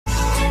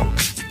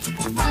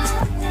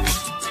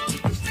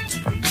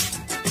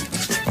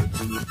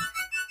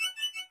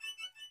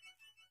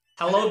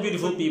Hello,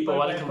 beautiful people.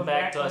 Welcome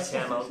back to our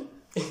channel.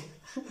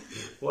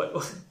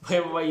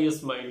 Why are you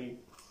smiling?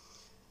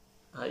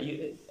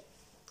 You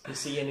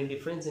see any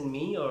difference in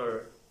me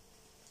or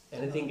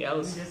anything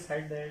else? We just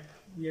said that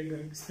we are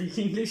going to speak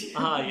English.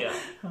 Yeah.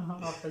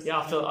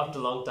 After a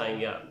long time,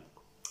 yeah.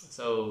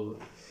 So,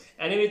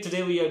 anyway,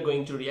 today we are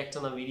going to react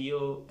on a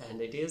video, and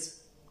it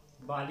is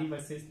Bali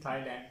versus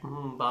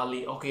Thailand.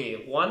 Bali.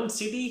 Okay, one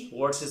city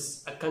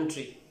versus a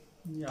country,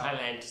 Yeah.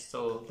 Thailand.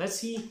 So let's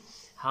see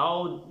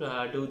how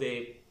do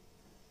they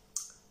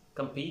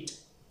compete.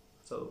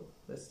 So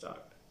let's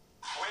start.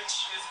 Which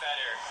is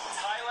better,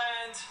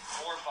 Thailand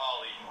or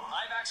Bali?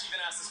 I've actually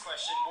been asked this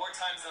question more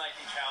times than I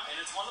can count, and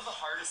it's one of the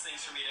hardest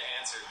things for me to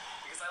answer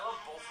because I love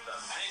both of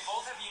them. They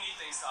both have unique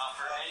things to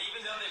offer, and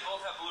even though they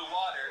both have blue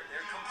water,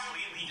 they're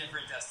completely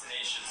different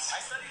destinations. I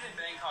studied in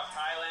Bangkok,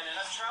 Thailand, and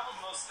I've traveled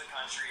most of the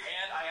country,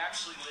 and I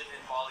actually live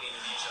in Bali,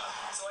 Indonesia.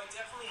 So I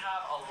definitely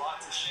have a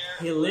lot to share.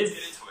 He Let's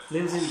get into it.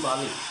 lives in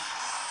Bali.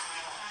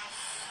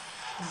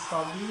 He's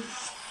probably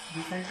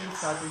recently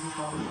started his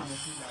own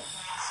community life.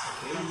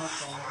 Okay. I'm not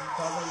wrong.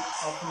 Probably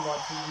often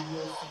watching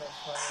videos, so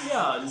that's why.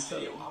 Yeah, This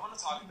video, I want to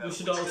talk about we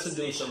should which also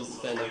do some destinations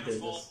look kind of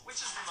beautiful, business.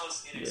 which is the most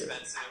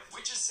inexpensive,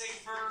 which is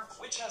safer,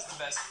 which has the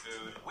best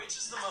food, which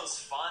is the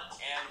most fun,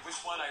 and which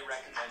one I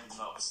recommend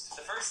most.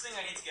 The first thing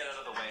I need to get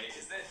out of the way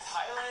is that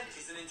Thailand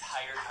is an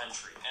entire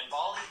country, and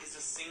Bali is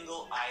a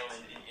single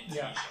island in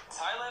Indonesia. Yeah.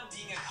 Thailand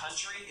being a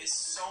country is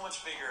so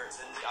much bigger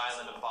than the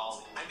island of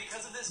Bali, and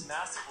because of this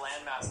massive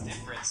landmass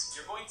difference,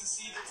 you're going to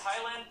see that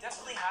Thailand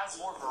definitely has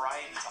more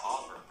variety to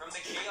offer. From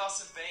the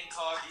chaos of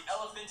Bangkok, the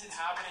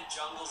elephant-inhabited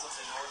jungles of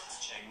the north of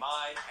Chiang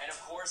Mai, and of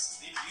course,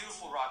 the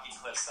beautiful rocky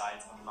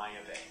cliffsides of Maya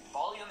Bay.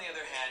 Bali, on the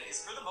other hand,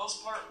 is for the most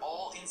part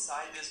all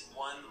inside this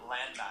one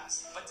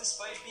landmass. But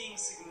despite being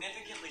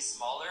significantly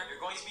smaller,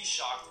 you're going to be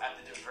shocked at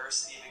the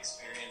diversity of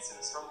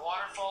experiences. From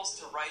waterfalls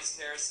to rice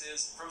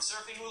terraces, from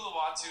surfing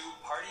Uluwatu,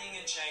 partying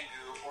in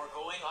Canggu, or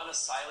going on a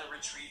silent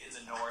retreat in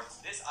the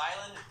north, this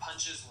island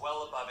punches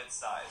well above its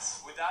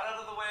size. With that out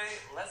of the way,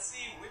 let's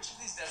see which of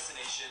these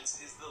destinations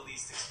is the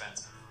least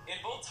expensive. In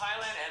both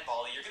Thailand and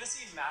Bali, you're going to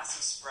see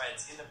massive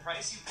spreads in the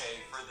price you pay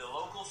for the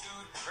local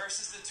food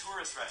versus the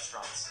tourist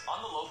restaurants.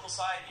 On the local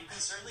side, you can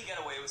certainly get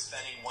away with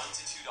spending $1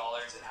 to $2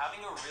 and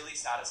having a really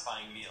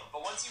satisfying meal.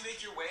 But once you make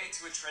your way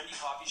to a trendy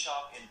coffee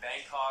shop in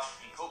Bangkok,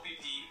 in Koh Phi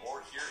Phi, or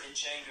here in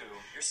Canggu,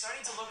 you're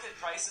starting to look at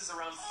prices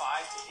around $5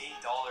 to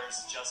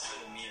 $8 just for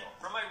the meal.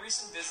 From my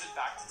recent visit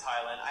back to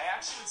Thailand, I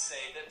actually would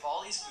say that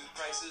Bali's food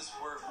prices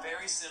were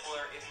very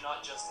similar, if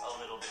not just a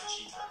little bit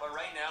cheaper. But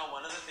right now,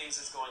 one of the things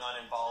that's going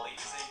on in Bali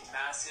is a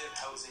massive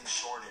housing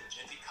shortage,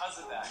 and because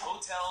of that,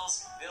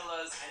 hotels,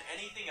 villas, and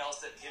anything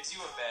else that gives you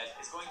a bed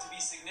is going to be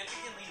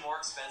significantly more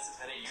expensive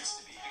than it used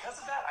to be.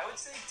 Because of that, I would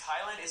say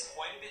Thailand is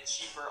quite a bit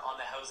cheaper on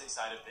the housing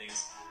side of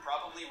things,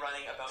 probably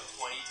running about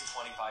 20 to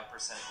 25%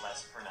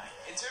 less per night.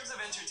 In terms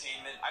of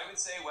entertainment, I would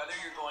say whether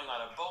you're going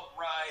on a boat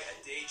ride, a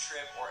day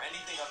trip, or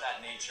anything of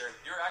that nature,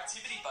 your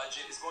activity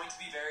budget is going to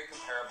be very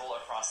comparable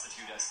across the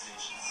two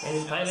destinations. And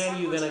in Thailand,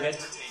 you're gonna get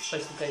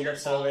special kind of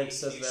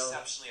service as well.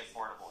 Exceptionally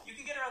affordable. You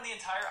can get around the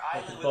entire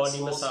island with body a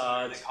small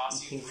massage, scooter that costs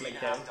you things like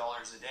that.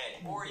 $3.50 a day,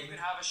 or you can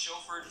have a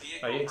chauffeured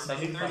vehicle Are you for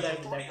excited for $30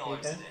 that, to $40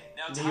 a day.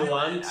 Now, Do you Thailand,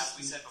 want as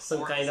we said some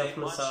before, kind is of a much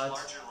massage?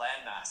 larger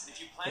landmass, and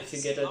if you plan If to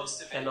you see get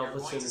most of it, an you're going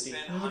to opportunity.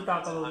 spend We will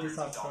talk hundreds and about this hundreds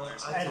of after,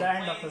 dollars at the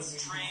end of the planes,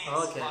 video.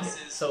 trains, Okay,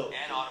 buses, so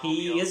and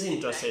he automobiles. is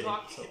interested.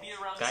 Bangkok, it So, can be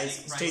around the guys,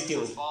 same stay prices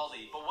tuned. as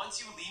Bali, but once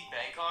you leave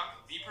Bangkok,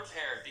 be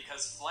prepared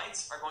because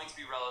flights are going to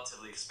be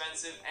relatively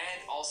expensive, and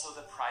also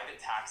the private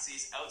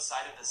taxis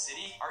outside of the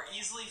city are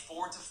easily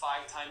 4 to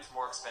 5 times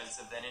more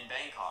expensive than in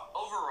Bangkok.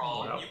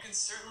 Overall, Wow. you can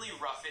certainly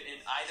rough it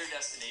in either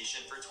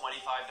destination for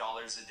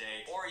 $25 a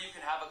day, or you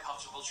can have a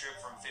comfortable trip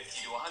from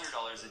 $50 to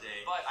 $100 a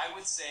day. But I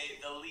would say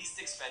the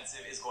least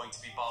expensive is going to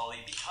be Bali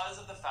because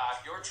of the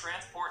fact your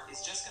transport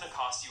is just going to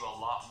cost you a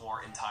lot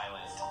more in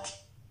Thailand.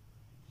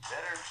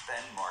 Better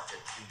than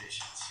market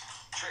conditions.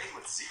 Trade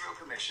with zero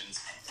commissions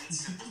and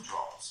instant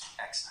withdrawals.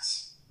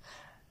 Exodus.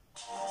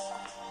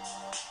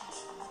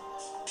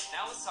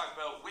 Now let's talk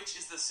about which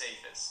is the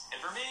safest. And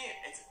for me,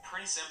 it's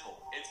pretty simple.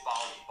 It's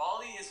Bali.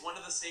 Bali is one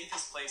of the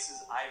safest places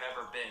I've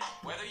ever been.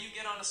 Whether you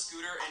get on a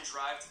scooter and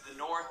drive to the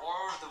north or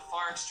the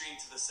far extreme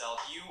to the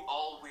south, you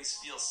always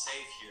feel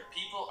safe here.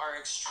 People are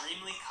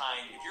extremely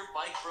kind. If your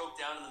bike broke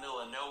down in the middle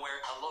of nowhere,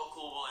 a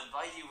local will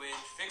invite you in,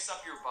 fix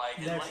up your bike,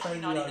 and That's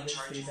likely why not we even always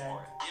charge say you for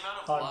that. it. The amount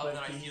of love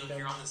that I feel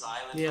here on this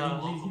island Yeah.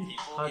 from local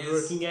people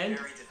Hardworking is and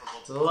very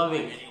difficult to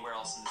loving. find anywhere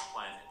else on this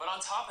planet. But on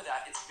top of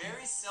that, it's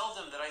very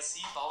seldom that I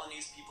see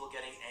Balinese people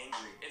getting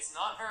angry. It's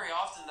not very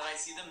often that I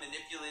see them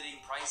manipulating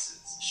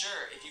prices.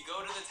 Sure, if you go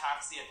to the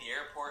taxi at the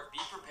airport,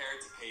 be prepared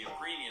to pay a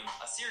premium,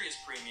 a serious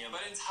premium.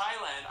 But in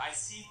Thailand, I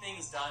see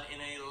things done in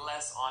a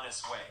less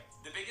honest way.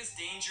 The biggest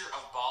danger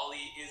of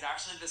Bali is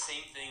actually the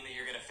same thing that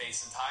you're going to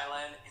face in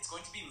Thailand. It's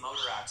going to be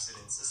motor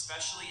accidents,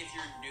 especially if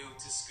you're new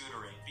to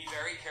scootering. Be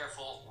very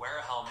careful, wear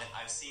a helmet.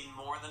 I've seen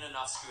more than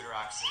enough scooter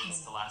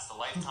accidents to last a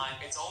lifetime.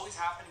 It's always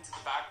happening to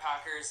the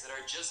backpackers that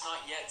are just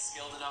not yet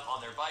skilled enough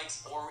on their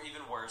bikes, or even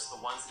worse, the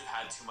ones that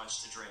have had too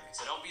much to drink.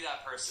 So don't be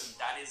that person.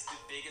 That is the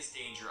biggest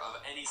danger of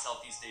any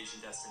Southeast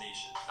Asian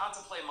destination. Not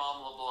to play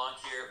Mom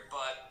LeBlanc here,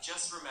 but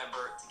just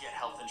remember to get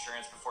health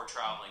insurance before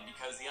traveling,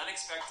 because the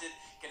unexpected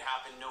can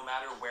happen no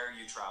matter where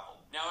you travel.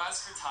 Now, as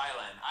for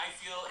Thailand, I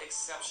feel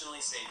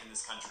exceptionally safe in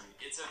this country.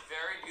 It's a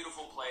very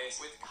beautiful place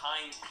with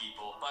kind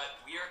people,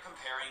 but we are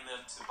comparing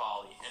them to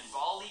Bali, and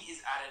Bali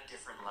is at a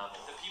different level.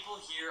 The people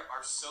here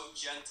are so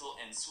gentle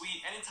and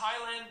sweet, and in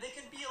Thailand, they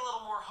can be a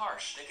little more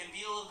harsh. They can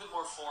be a little bit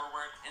more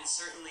forward, and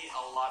certainly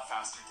a lot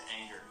faster to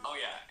anger. Oh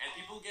yeah, and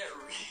people get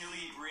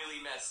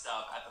really messed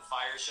up at the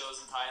fire shows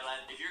in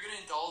Thailand. If you're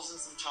gonna indulge in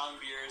some Chang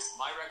beers,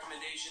 my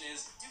recommendation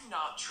is do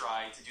not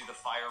try to do the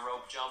fire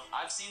rope jump.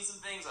 I've seen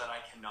some things that I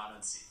cannot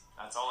unsee.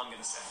 That's all I'm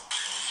gonna say.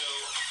 So,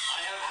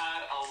 I have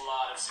had a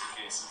lot of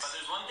suitcases, but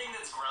there's one thing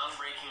that's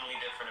groundbreakingly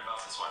different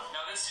about this one.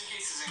 Now, this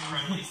suitcase is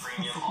incredibly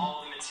premium.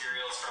 All the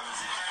materials from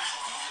zippers,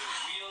 the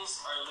wheels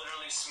are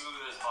literally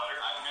smooth as butter.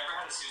 I've never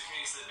had a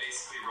suitcase that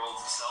basically rolls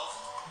itself.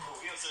 The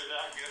wheels are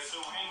that good. The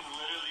wind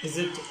literally. Is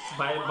it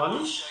by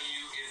Bali? Bali? Show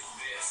you is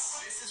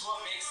this. This is what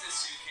makes this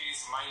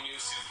suitcase my new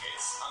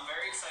suitcase. I'm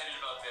very excited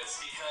about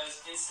this because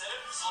instead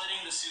of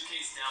slitting the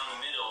suitcase down the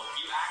middle,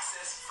 you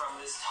access from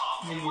this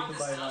top. And what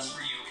this does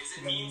for you is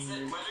it means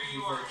that whether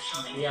you are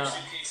shoving your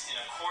suitcase in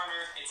a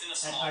corner, it's in a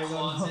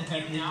small closet,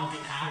 you now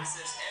can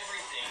access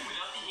everything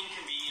without the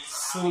inconvenience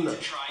of having Sooner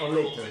to try or and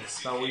later, open a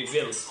now we suitcase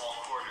in will. a small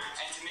quarter.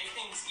 And to make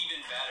things even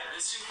better,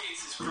 this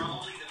suitcase is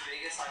probably the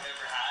biggest I've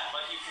ever had,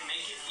 but you can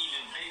make it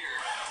even bigger.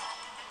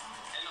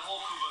 And the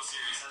whole Kubo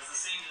series has the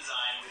same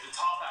design with the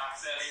top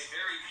access, a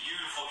very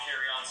beautiful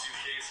carry-on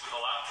suitcase with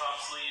a laptop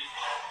sleeve.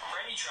 For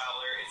any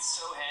traveler, it's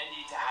so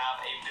handy to have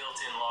a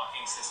built-in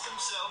locking system.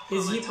 So,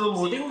 Is he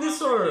promoting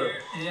this or?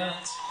 Yeah.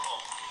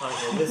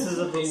 Okay, this is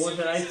a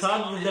promotion. I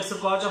thought that's a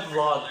part of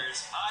vlog.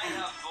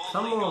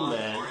 Come on,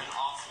 man.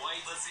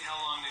 Let's see how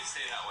long they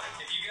stay that way.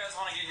 If you guys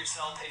want to get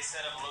yourself a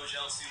set of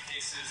Logel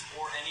suitcases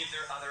or any of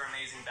their other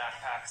amazing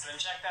backpacks, then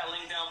check that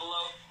link down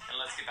below and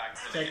let's get back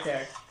to the Check video.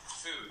 that.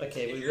 Food.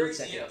 Okay, If we your will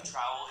check idea it of out.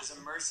 travel is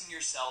immersing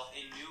yourself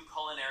in new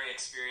culinary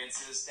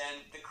experiences, then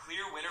the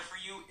clear winner for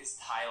you is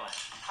Thailand.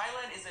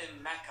 Thailand is a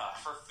mecca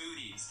for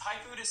foodies. Thai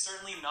food is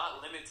certainly not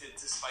limited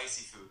to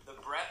spicy food. The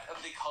breadth of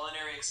the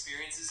culinary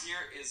experiences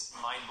here is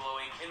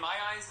mind-blowing. In my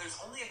eyes, there's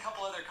only a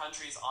couple other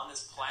countries on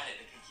this planet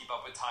that can keep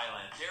up with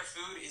Thailand. Their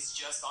food is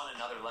just on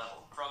another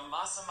level. From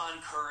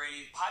masaman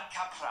curry, pad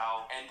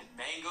kaprao, and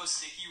mango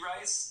sticky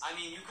rice, I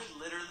mean, you could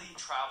literally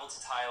travel to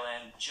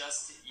Thailand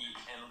just to eat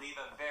and leave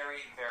a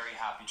very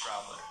happy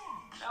traveler.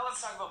 Now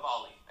let's talk about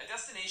Bali, a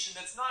destination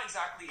that's not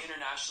exactly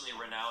internationally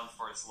renowned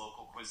for its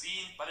local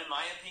cuisine, but in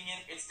my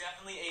opinion, it's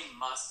definitely a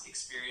must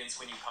experience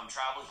when you come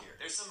travel here.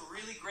 There's some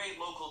really great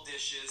local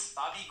dishes,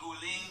 babi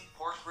guling,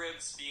 pork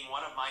ribs being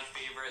one of my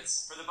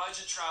favorites. For the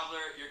budget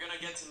traveler, you're gonna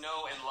get to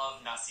know and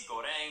love nasi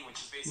goreng, which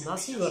is basically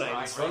Nasi just goreng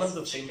fried is one of rice the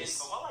and chicken, famous.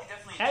 but while I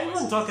definitely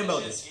Everyone enjoy some talk about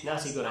dishes, this. it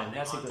Nasi has goreng, nothing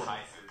nasi on goreng.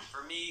 Thai food.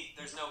 For me,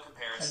 there's no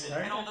comparison. Have you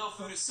heard And although that?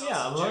 food is so Yeah,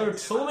 I've heard subjective,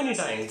 so I'm many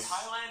gonna say times.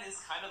 Thailand is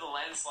kind of the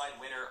landslide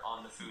winner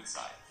on the food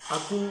side.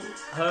 Aku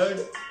heard.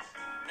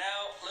 Now,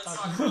 let's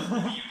talk about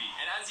beauty.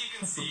 And as you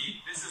can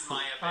see, this is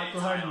Maya Bay, Aku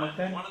heard Thailand.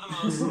 mutton. One of the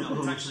most, no,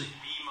 it's actually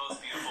the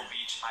most beautiful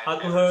beach I've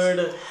Aku ever heard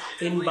seen. It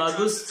in definitely attracts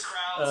Bagus, its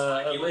crowds,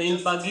 but if you were in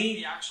just to take Pagi,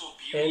 the actual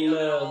beauty in of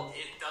it all,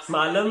 it doesn't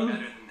get any Malam,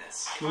 better than this.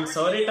 If I in were to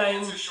Sauri give you an time,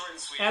 answer short and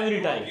sweet, every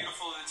the more time.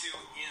 beautiful of the two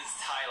is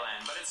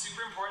Thailand. But it's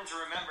super important to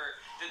remember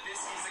that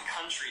this is a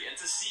country, and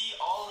to see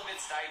all of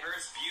its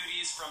diverse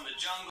beauties from the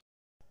jungle.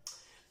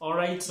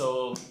 Alright,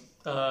 so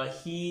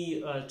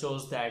he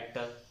chose that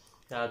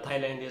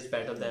Thailand is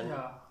better than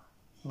Yeah.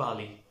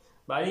 Bali.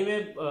 But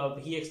anyway,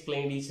 he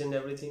explained each and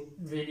everything.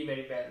 Very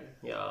well.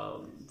 Yeah,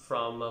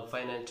 from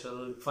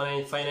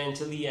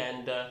financially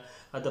and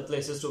other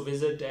places to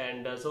visit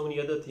and so many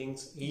other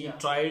things. He Yeah.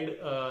 tried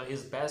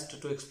his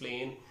best to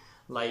explain,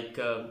 like,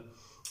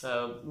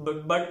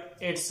 but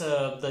it's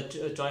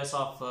the choice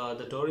of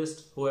the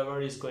tourist,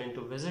 whoever is going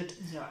to visit.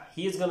 Yeah.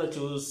 He is gonna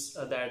choose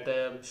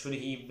that should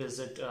he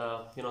visit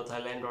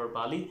Thailand or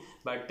Bali.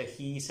 But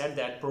he said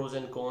that pros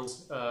and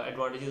cons,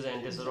 advantages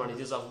and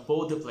disadvantages of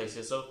both the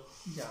places. So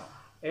Yeah.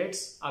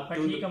 it's up But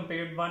to he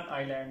compared one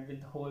island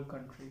with the whole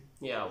country.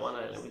 one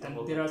island with the And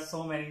whole there are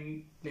so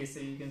many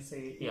places you can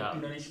say in Yeah.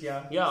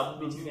 Indonesia Yeah.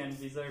 which you can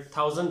visit.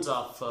 thousands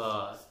of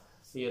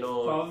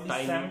Probably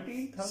tiny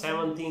 17,000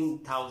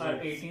 17,000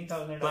 or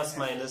 18,000 plus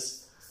islands. minus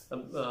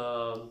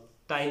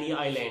tiny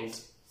islands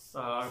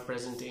are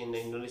present in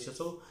Indonesia.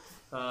 So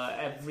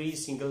every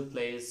single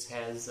place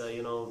has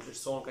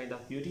its own kind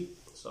of beauty.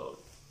 So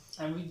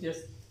And we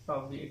just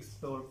probably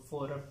explored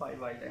 4 or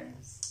 5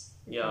 islands.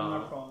 If Yeah. I'm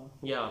not wrong.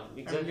 yeah, And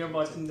exactly. we are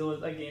watching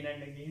those again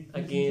and again.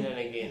 Again and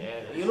again,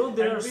 and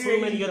there And are we so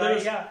really many try,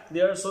 others. yeah.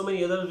 There are so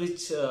many others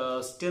which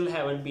still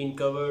haven't been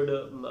covered,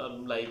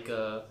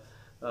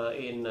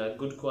 in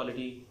good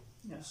quality.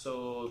 Yeah. So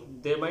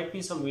there might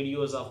be some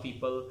videos of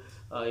people,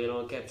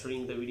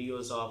 capturing the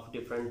videos of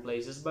different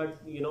places, but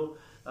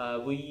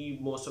we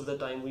most of the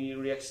time we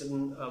react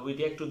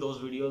to those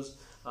videos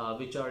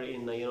which are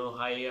in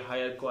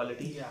higher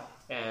quality, Yeah.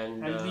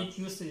 and which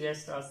you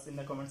suggest us in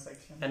the comment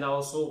section. and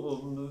also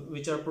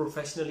which are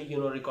professionally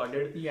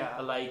recorded,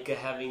 Yeah. like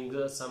having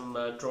some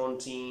drone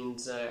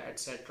scenes,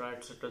 etc,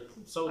 etc.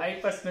 So I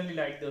personally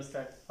like those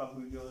type of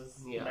videos,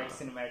 Yeah. like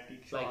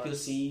cinematic like you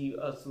shots. see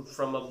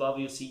from above,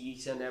 you see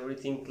each and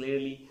everything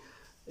clearly,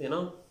 you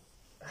know.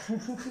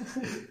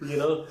 You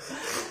know.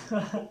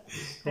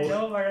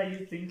 Hello, what are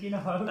you thinking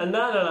about?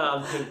 No,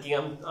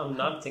 I'm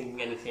not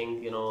thinking anything,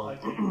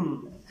 Okay.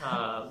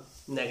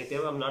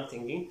 negative. I'm not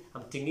thinking.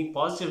 I'm thinking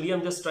positively.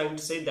 I'm just trying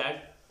to say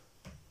that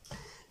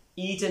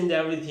each and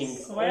everything,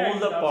 Swear all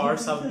the it up.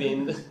 parts have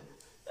been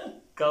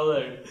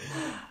covered,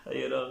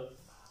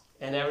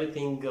 and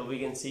everything we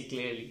can see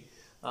clearly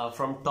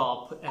from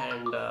top,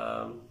 and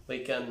we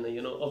can,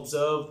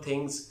 observe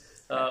things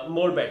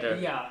more better.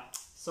 Yeah.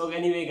 So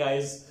anyway,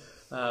 guys,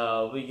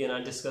 we're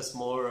gonna discuss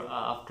more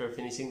after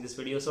finishing this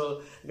video.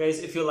 So guys,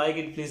 if you like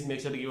it, please make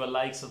sure to give a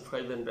like,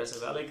 subscribe, and press the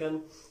bell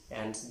icon,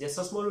 and suggest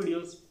us more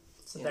videos.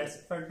 So that's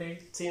it for today.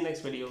 See you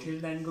next video. Till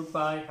then,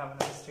 goodbye. Have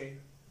a nice day.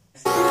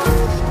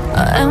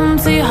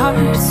 Empty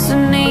hearts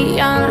and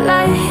neon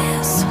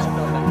lights,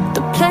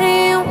 they're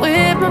playing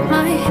with my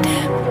mind.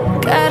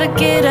 Gotta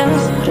get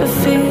out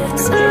of here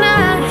tonight.